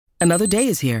Another day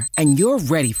is here, and you're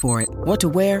ready for it. What to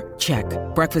wear? Check.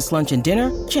 Breakfast, lunch, and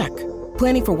dinner? Check.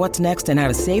 Planning for what's next and how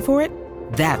to save for it?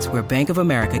 That's where Bank of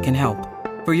America can help.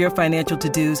 For your financial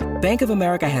to-dos, Bank of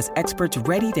America has experts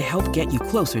ready to help get you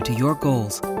closer to your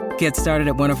goals. Get started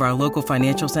at one of our local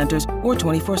financial centers or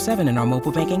 24/7 in our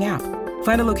mobile banking app.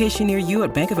 Find a location near you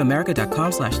at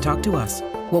bankofamerica.com/talktous.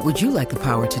 What would you like the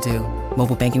power to do?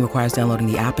 Mobile banking requires downloading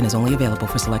the app and is only available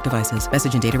for select devices.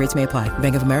 Message and data rates may apply.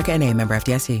 Bank of America N.A., member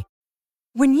FDIC.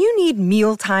 When you need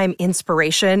mealtime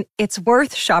inspiration, it's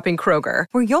worth shopping Kroger,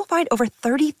 where you'll find over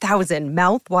 30,000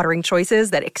 mouth-watering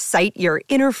choices that excite your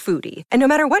inner foodie. And no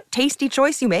matter what tasty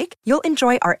choice you make, you'll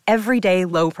enjoy our everyday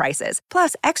low prices,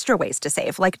 plus extra ways to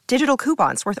save, like digital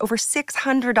coupons worth over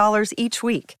 $600 each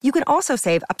week. You can also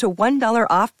save up to $1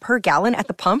 off per gallon at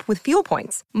the pump with fuel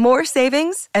points. More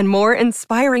savings and more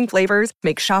inspiring flavors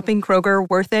make shopping Kroger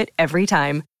worth it every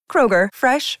time. Kroger,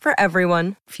 fresh for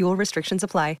everyone. Fuel restrictions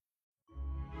apply.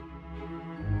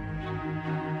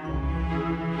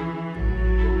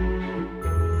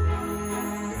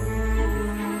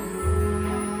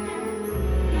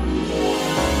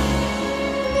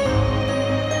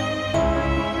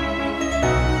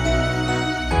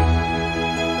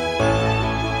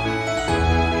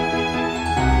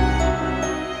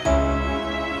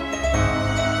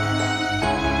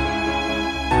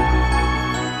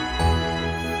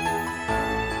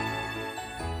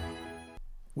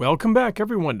 Welcome back,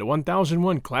 everyone, to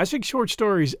 1001 Classic Short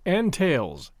Stories and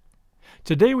Tales.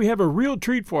 Today we have a real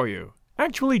treat for you.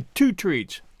 Actually, two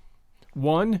treats.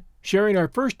 One, sharing our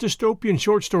first dystopian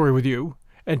short story with you,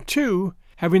 and two,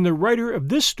 having the writer of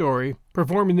this story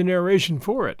performing the narration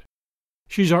for it.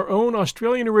 She's our own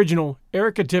Australian original,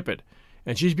 Erica Tippett,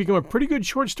 and she's become a pretty good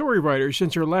short story writer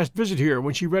since her last visit here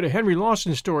when she read a Henry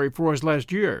Lawson story for us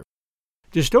last year.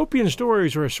 Dystopian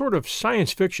stories are a sort of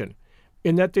science fiction,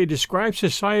 in that they describe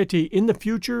society in the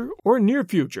future or near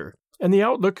future, and the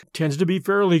outlook tends to be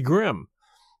fairly grim.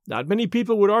 Not many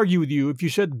people would argue with you if you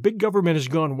said big government has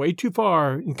gone way too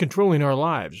far in controlling our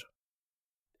lives.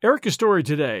 Erica's story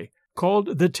today,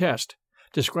 called The Test,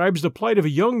 describes the plight of a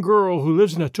young girl who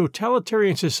lives in a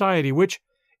totalitarian society which,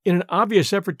 in an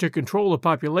obvious effort to control the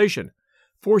population,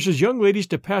 forces young ladies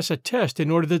to pass a test in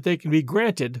order that they can be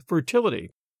granted fertility.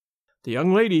 The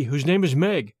young lady, whose name is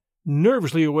Meg,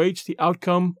 nervously awaits the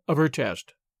outcome of her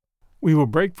test. We will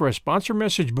break for a sponsor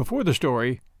message before the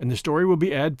story, and the story will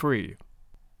be ad-free.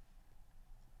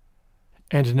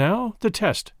 And now, The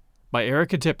Test, by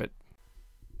Erica Tippett.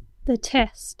 The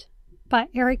Test, by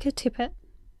Erica Tippett.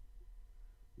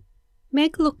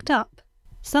 Meg looked up.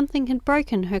 Something had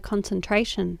broken her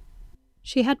concentration.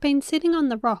 She had been sitting on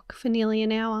the rock for nearly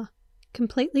an hour,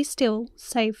 completely still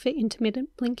save for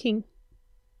intermittent blinking.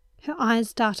 Her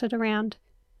eyes darted around.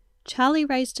 Charlie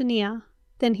raised an ear,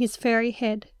 then his furry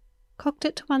head, cocked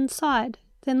it to one side,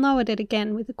 then lowered it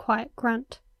again with a quiet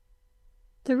grunt.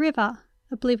 The river,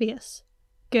 oblivious,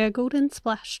 gurgled and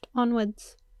splashed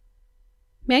onwards.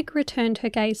 Meg returned her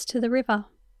gaze to the river.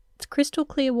 Its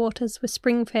crystal-clear waters were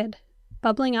spring-fed,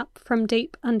 bubbling up from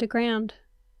deep underground.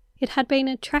 It had been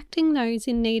attracting those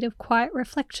in need of quiet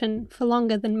reflection for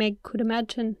longer than Meg could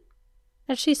imagine.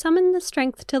 As she summoned the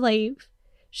strength to leave,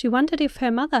 she wondered if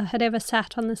her mother had ever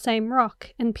sat on the same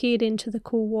rock and peered into the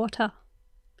cool water.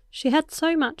 She had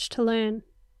so much to learn.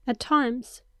 At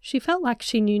times, she felt like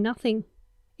she knew nothing.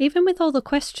 Even with all the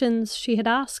questions she had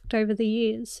asked over the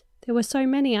years, there were so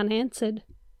many unanswered.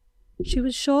 She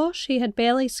was sure she had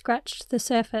barely scratched the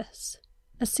surface.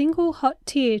 A single hot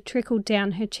tear trickled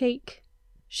down her cheek.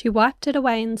 She wiped it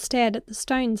away and stared at the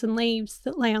stones and leaves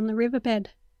that lay on the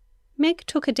riverbed. Meg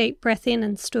took a deep breath in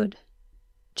and stood.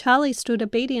 Charlie stood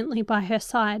obediently by her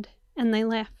side, and they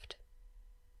left.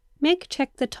 Meg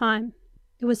checked the time.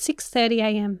 It was 6:30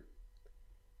 a.m.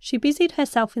 She busied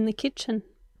herself in the kitchen.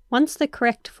 Once the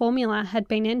correct formula had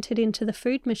been entered into the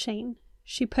food machine,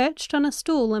 she perched on a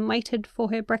stool and waited for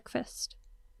her breakfast.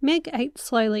 Meg ate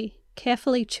slowly,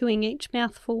 carefully chewing each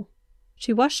mouthful.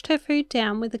 She washed her food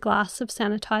down with a glass of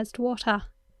sanitized water.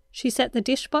 She set the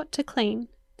dishpot to clean,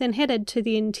 then headed to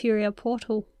the interior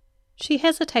portal. She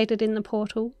hesitated in the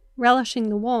portal, relishing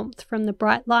the warmth from the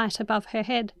bright light above her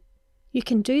head. "You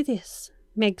can do this,"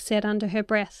 Meg said under her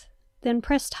breath, then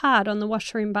pressed hard on the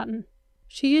washroom button.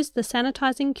 She used the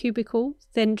sanitizing cubicle,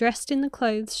 then dressed in the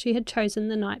clothes she had chosen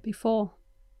the night before.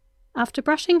 After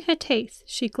brushing her teeth,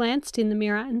 she glanced in the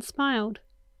mirror and smiled.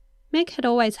 Meg had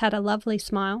always had a lovely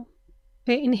smile.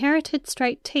 Her inherited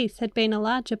straight teeth had been a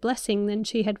larger blessing than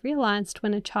she had realized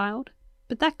when a child,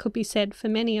 but that could be said for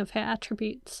many of her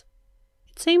attributes.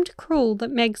 It seemed cruel that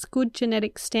Meg's good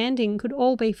genetic standing could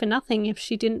all be for nothing if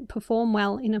she didn't perform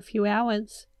well in a few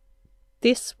hours.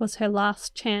 This was her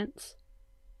last chance.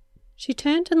 She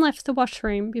turned and left the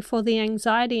washroom before the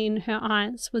anxiety in her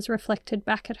eyes was reflected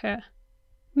back at her.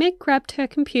 Meg grabbed her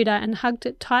computer and hugged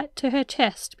it tight to her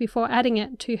chest before adding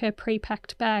it to her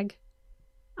pre-packed bag.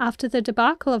 After the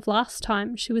debacle of last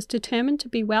time, she was determined to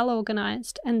be well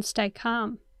organised and stay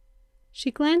calm. She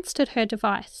glanced at her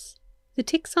device. The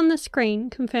ticks on the screen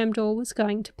confirmed all was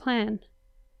going to plan.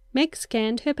 Meg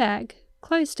scanned her bag,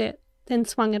 closed it, then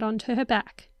swung it onto her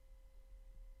back.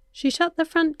 She shut the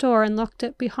front door and locked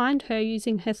it behind her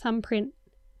using her thumbprint.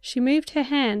 She moved her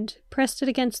hand, pressed it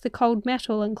against the cold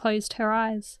metal and closed her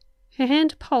eyes. Her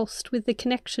hand pulsed with the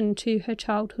connection to her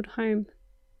childhood home.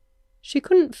 She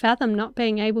couldn't fathom not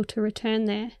being able to return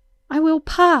there. "I will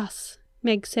pass,"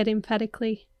 Meg said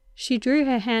emphatically. She drew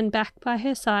her hand back by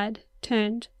her side,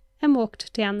 turned, and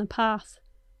walked down the path.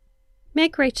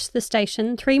 Meg reached the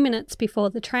station 3 minutes before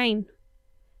the train.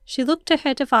 She looked at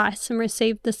her device and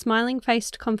received the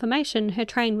smiling-faced confirmation her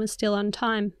train was still on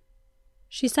time.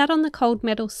 She sat on the cold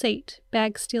metal seat,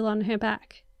 bag still on her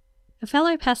back. A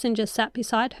fellow passenger sat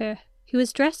beside her. He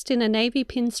was dressed in a navy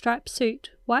pinstripe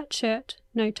suit, white shirt,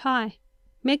 no tie.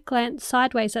 Meg glanced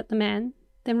sideways at the man,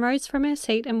 then rose from her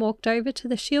seat and walked over to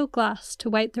the shield glass to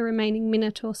wait the remaining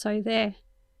minute or so there.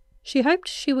 She hoped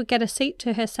she would get a seat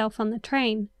to herself on the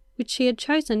train, which she had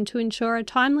chosen to ensure a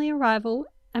timely arrival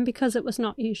and because it was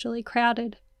not usually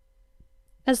crowded.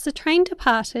 As the train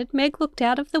departed, Meg looked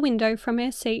out of the window from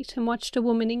her seat and watched a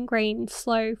woman in green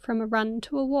slow from a run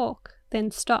to a walk, then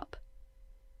stop.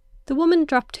 The woman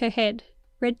dropped her head,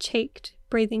 red-cheeked,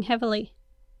 breathing heavily.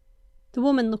 The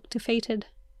woman looked defeated.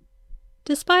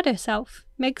 Despite herself,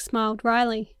 Meg smiled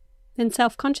wryly, then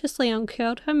self-consciously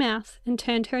uncurled her mouth and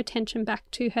turned her attention back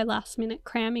to her last-minute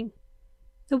cramming.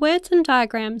 The words and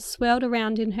diagrams swirled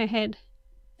around in her head.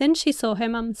 Then she saw her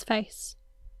mum's face.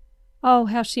 Oh,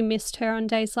 how she missed her on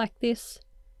days like this.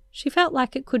 She felt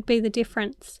like it could be the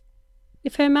difference.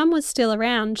 If her mum was still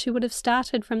around, she would have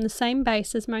started from the same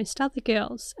base as most other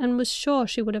girls and was sure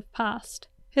she would have passed.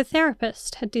 Her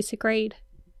therapist had disagreed.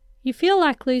 You feel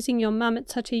like losing your mum at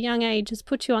such a young age has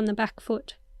put you on the back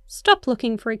foot. Stop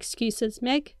looking for excuses,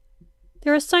 Meg.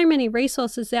 There are so many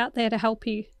resources out there to help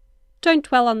you. Don't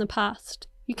dwell on the past.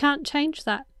 You can't change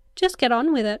that. Just get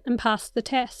on with it and pass the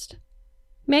test.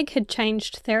 Meg had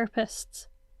changed therapists,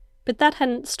 but that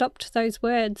hadn't stopped those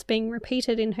words being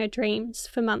repeated in her dreams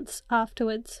for months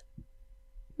afterwards.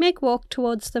 Meg walked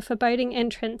towards the foreboding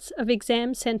entrance of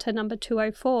Exam Centre number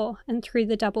 204 and through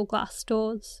the double glass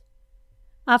doors.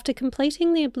 After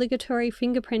completing the obligatory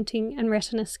fingerprinting and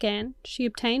retina scan, she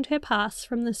obtained her pass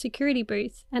from the security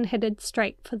booth and headed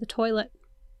straight for the toilet.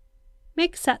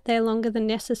 Meg sat there longer than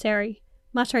necessary,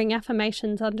 muttering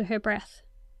affirmations under her breath.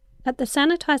 At the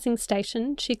sanitising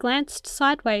station, she glanced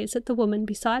sideways at the woman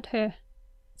beside her.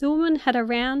 The woman had a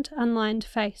round, unlined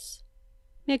face.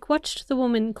 Meg watched the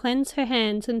woman cleanse her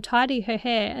hands and tidy her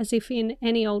hair as if in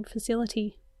any old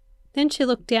facility. Then she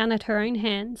looked down at her own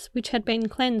hands, which had been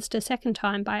cleansed a second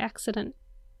time by accident.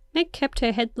 Meg kept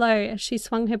her head low as she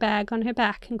swung her bag on her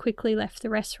back and quickly left the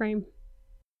restroom.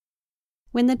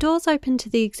 When the doors opened to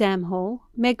the exam hall,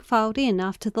 Meg filed in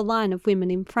after the line of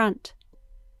women in front.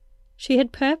 She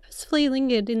had purposefully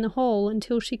lingered in the hall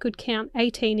until she could count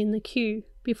 18 in the queue,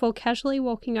 before casually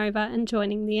walking over and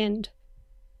joining the end.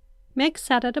 Meg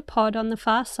sat at a pod on the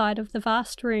far side of the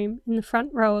vast room in the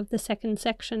front row of the second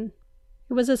section.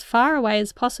 It was as far away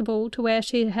as possible to where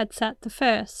she had sat the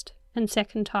first and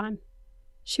second time.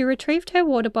 She retrieved her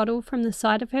water bottle from the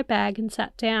side of her bag and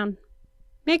sat down.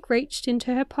 Meg reached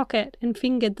into her pocket and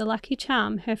fingered the lucky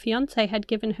charm her fiancé had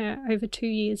given her over 2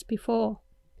 years before.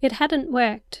 It hadn't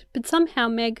worked, but somehow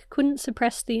Meg couldn't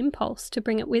suppress the impulse to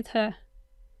bring it with her.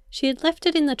 She had left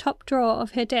it in the top drawer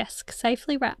of her desk,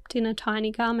 safely wrapped in a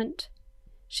tiny garment.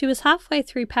 She was halfway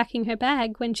through packing her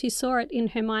bag when she saw it in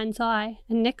her mind's eye,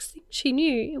 and next thing she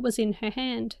knew, it was in her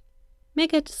hand.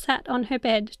 Meg had sat on her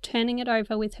bed, turning it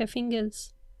over with her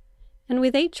fingers. And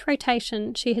with each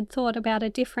rotation, she had thought about a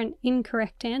different,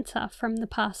 incorrect answer from the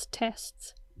past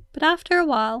tests. But after a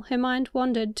while, her mind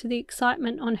wandered to the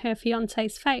excitement on her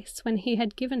fiancé's face when he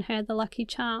had given her the lucky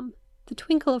charm, the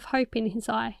twinkle of hope in his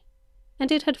eye.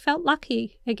 And it had felt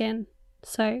lucky again.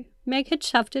 So, Meg had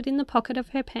shoved it in the pocket of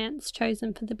her pants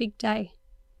chosen for the big day.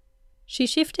 She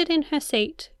shifted in her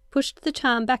seat, pushed the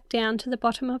charm back down to the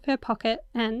bottom of her pocket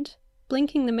and,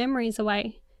 blinking the memories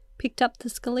away, picked up the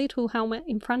skeletal helmet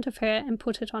in front of her and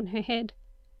put it on her head.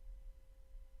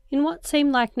 In what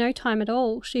seemed like no time at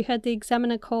all, she heard the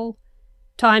examiner call,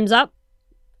 "Time's up!"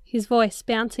 his voice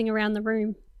bouncing around the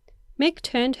room. Meg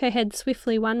turned her head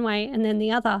swiftly one way and then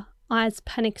the other, eyes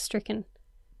panic-stricken.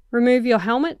 Remove your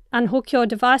helmet, unhook your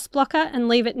device blocker and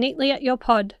leave it neatly at your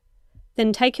pod.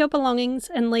 Then take your belongings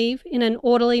and leave in an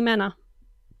orderly manner.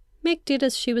 Meg did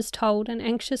as she was told and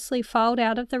anxiously filed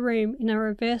out of the room in a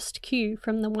reversed queue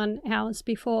from the one hours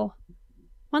before.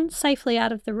 Once safely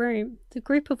out of the room, the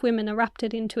group of women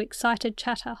erupted into excited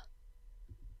chatter.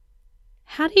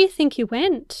 "How do you think you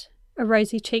went?" a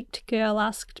rosy-cheeked girl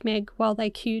asked Meg while they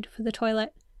queued for the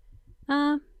toilet.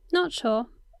 Not sure.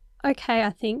 Okay, I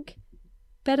think.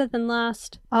 Better than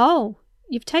last." "Oh,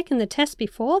 you've taken the test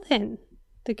before then,"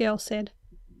 the girl said.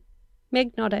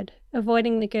 Meg nodded,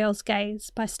 avoiding the girl's gaze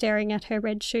by staring at her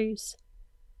red shoes.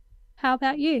 "How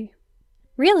about you?"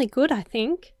 "Really good, I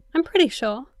think. I'm pretty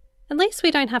sure. At least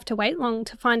we don't have to wait long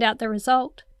to find out the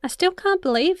result. I still can't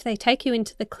believe they take you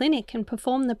into the clinic and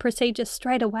perform the procedure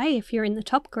straight away if you're in the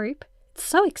top group. It's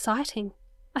so exciting.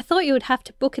 I thought you would have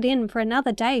to book it in for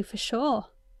another day for sure."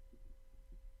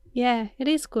 "Yeah, it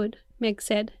is good," Meg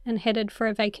said, and headed for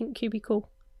a vacant cubicle.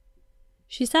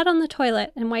 She sat on the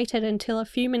toilet and waited until a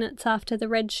few minutes after the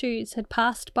red shoes had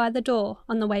passed by the door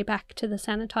on the way back to the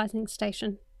sanitising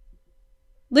station.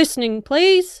 "Listening,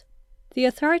 please!" The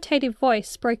authoritative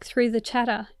voice broke through the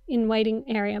chatter in waiting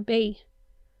area B.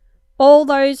 "All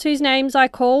those whose names I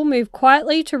call move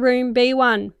quietly to room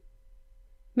B1.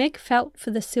 Meg felt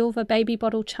for the silver baby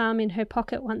bottle charm in her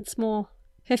pocket once more.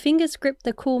 Her fingers gripped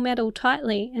the cool metal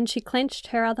tightly and she clenched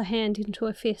her other hand into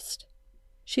a fist.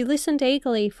 She listened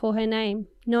eagerly for her name,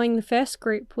 knowing the first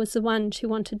group was the one she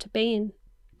wanted to be in.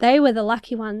 They were the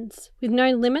lucky ones, with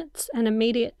no limits and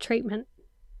immediate treatment.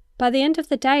 By the end of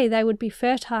the day they would be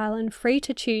fertile and free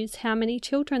to choose how many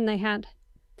children they had.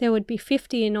 There would be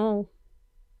 50 in all.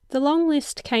 The long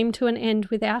list came to an end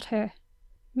without her.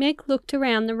 Meg looked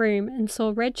around the room and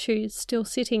saw Red Shoes still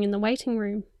sitting in the waiting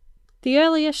room. The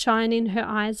earlier shine in her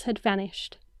eyes had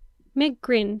vanished. Meg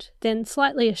grinned, then,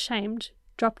 slightly ashamed,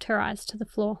 dropped her eyes to the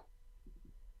floor.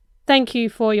 "Thank you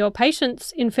for your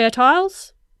patience,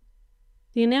 infertiles."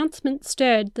 The announcement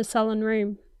stirred the sullen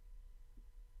room.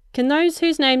 "Can those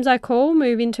whose names I call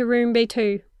move into room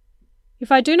B2?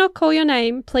 If I do not call your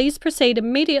name, please proceed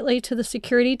immediately to the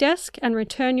security desk and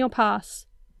return your pass.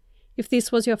 If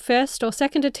this was your first or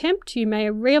second attempt, you may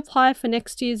reapply for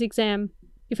next year's exam.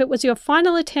 If it was your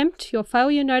final attempt, your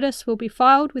failure notice will be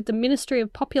filed with the Ministry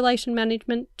of Population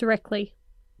Management directly."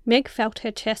 Meg felt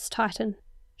her chest tighten.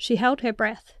 She held her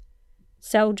breath.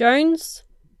 "Sel Jones."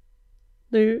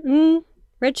 Lu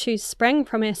Red Shoes sprang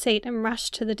from her seat and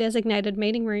rushed to the designated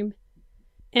meeting room.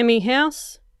 "Emmy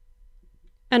House.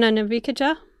 Anna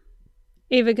Navikaja.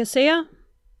 Eva Garcia."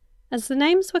 As the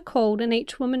names were called and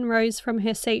each woman rose from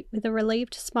her seat with a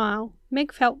relieved smile,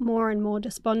 Meg felt more and more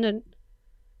despondent.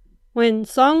 "Wen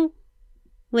Song.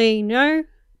 Lee No.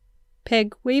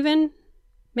 Peg Weaven."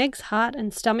 Meg's heart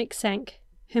and stomach sank.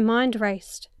 Her mind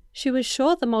raced. She was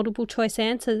sure the multiple-choice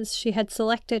answers she had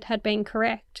selected had been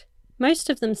correct. Most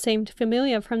of them seemed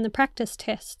familiar from the practice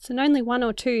tests, and only one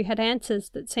or two had answers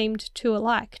that seemed too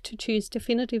alike to choose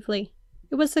definitively.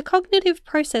 It was the cognitive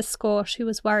process score she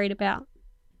was worried about.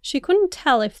 She couldn't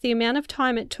tell if the amount of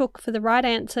time it took for the right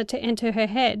answer to enter her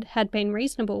head had been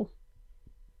reasonable.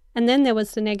 And then there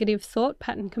was the negative thought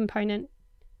pattern component.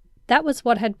 That was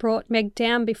what had brought Meg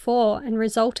down before and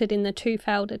resulted in the 2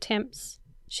 failed attempts.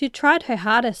 She'd tried her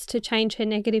hardest to change her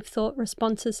negative thought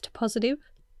responses to positive.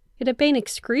 It had been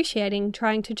excruciating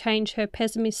trying to change her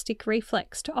pessimistic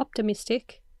reflex to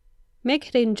optimistic. Meg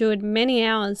had endured many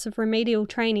hours of remedial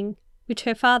training, which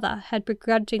her father had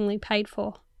begrudgingly paid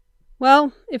for.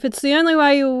 "Well, if it's the only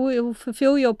way you will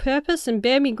fulfil your purpose and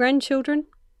bear me grandchildren,"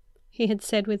 he had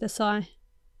said with a sigh.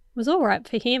 It was all right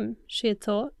for him, she had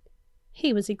thought.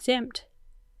 He was exempt.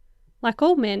 Like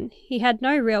all men, he had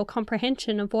no real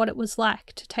comprehension of what it was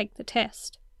like to take the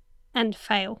test. And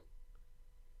fail.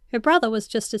 Her brother was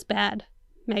just as bad,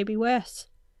 maybe worse.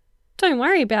 "Don't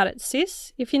worry about it,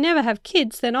 sis. If you never have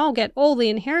kids, then I'll get all the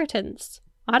inheritance.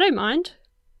 I don't mind."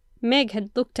 Meg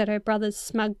had looked at her brother's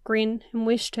smug grin and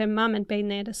wished her mum had been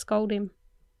there to scold him.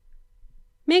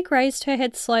 Meg raised her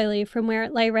head slowly from where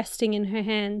it lay resting in her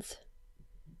hands.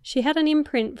 She had an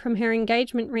imprint from her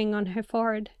engagement ring on her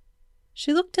forehead.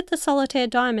 She looked at the solitaire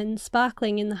diamond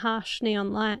sparkling in the harsh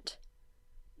neon light.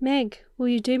 "Meg, will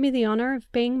you do me the honour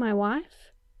of being my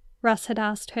wife?" Russ had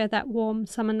asked her that warm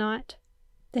summer night.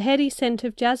 The heady scent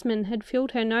of jasmine had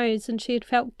filled her nose and she had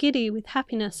felt giddy with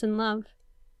happiness and love.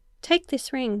 "Take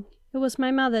this ring. It was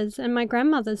my mother's and my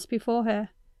grandmother's before her.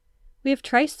 We have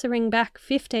traced the ring back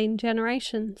 15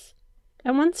 generations.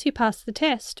 And once you pass the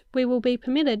test, we will be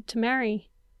permitted to marry.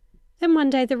 Then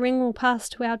one day the ring will pass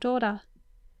to our daughter.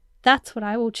 That's what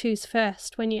I will choose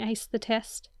first when you ace the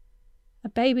test. A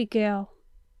baby girl."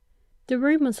 The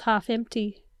room was half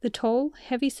empty. The tall,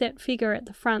 heavy-set figure at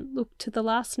the front looked to the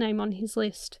last name on his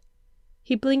list.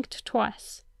 He blinked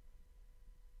twice.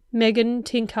 "Megan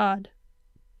Tinkard,"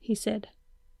 he said.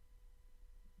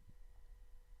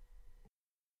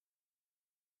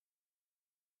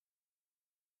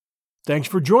 Thanks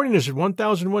for joining us at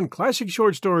 1001 Classic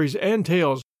Short Stories and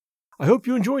Tales. I hope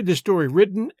you enjoyed this story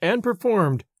written and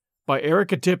performed by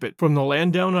Erica Tippett from the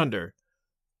Land Down Under.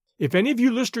 If any of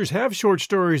you listeners have short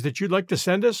stories that you'd like to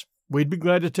send us, we'd be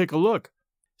glad to take a look.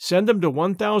 Send them to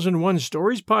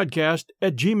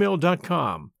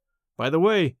 1001storiespodcast@gmail.com. By the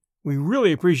way, we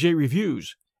really appreciate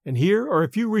reviews, and here are a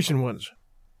few recent ones.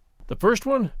 The first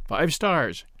one, 5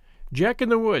 stars. Jack in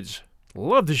the Woods.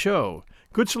 Love the show.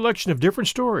 Good selection of different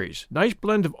stories. Nice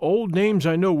blend of old names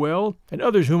I know well and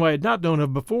others whom I had not known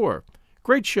of before.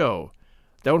 Great show.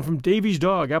 That one from Davy's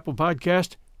Dog, Apple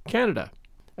Podcast, Canada.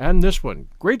 And this one,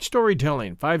 great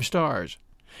storytelling, 5 stars.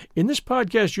 In this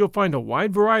podcast, you'll find a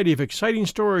wide variety of exciting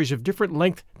stories of different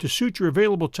length to suit your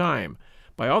available time,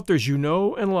 by authors you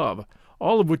know and love,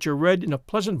 all of which are read in a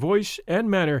pleasant voice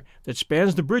and manner that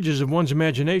spans the bridges of one's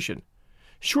imagination.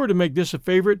 Sure to make this a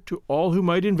favorite to all who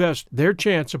might invest their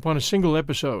chance upon a single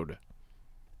episode.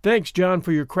 Thanks, John,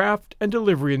 for your craft and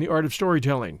delivery in the art of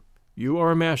storytelling. You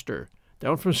are a master.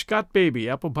 Down from Scott Baby,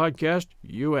 Apple Podcast,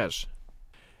 US.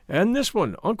 And this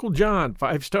one, Uncle John,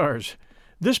 5 stars.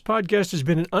 This podcast has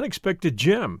been an unexpected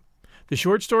gem. The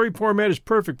short story format is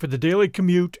perfect for the daily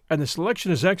commute, and the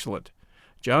selection is excellent.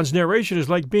 John's narration is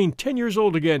like being 10 years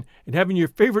old again and having your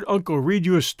favorite uncle read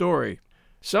you a story.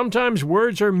 Sometimes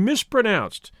words are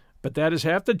mispronounced, but that is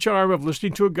half the charm of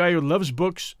listening to a guy who loves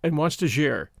books and wants to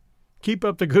share. Keep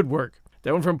up the good work.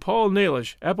 That one from Paul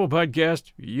Nalish, Apple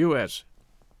Podcast, US.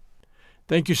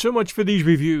 Thank you so much for these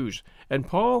reviews. And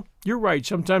Paul, you're right,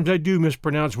 sometimes I do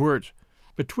mispronounce words.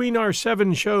 Between our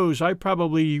 7 shows, I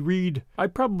probably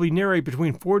narrate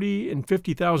between 40 and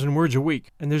 50,000 words a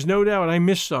week, and there's no doubt I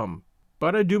miss some.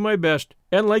 But I do my best.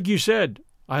 And like you said,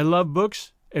 I love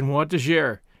books and want to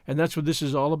share. And that's what this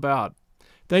is all about.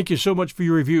 Thank you so much for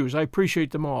your reviews. I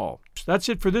appreciate them all. That's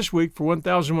it for this week for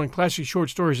 1001 Classic Short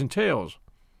Stories and Tales.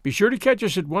 Be sure to catch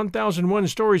us at 1001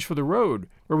 Stories for the Road,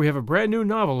 where we have a brand new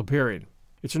novel appearing.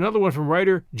 It's another one from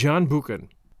writer John Buchan.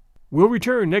 We'll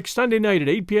return next Sunday night at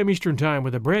 8 p.m. Eastern Time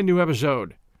with a brand new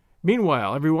episode.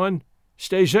 Meanwhile, everyone,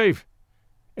 stay safe,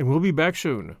 and we'll be back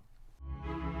soon.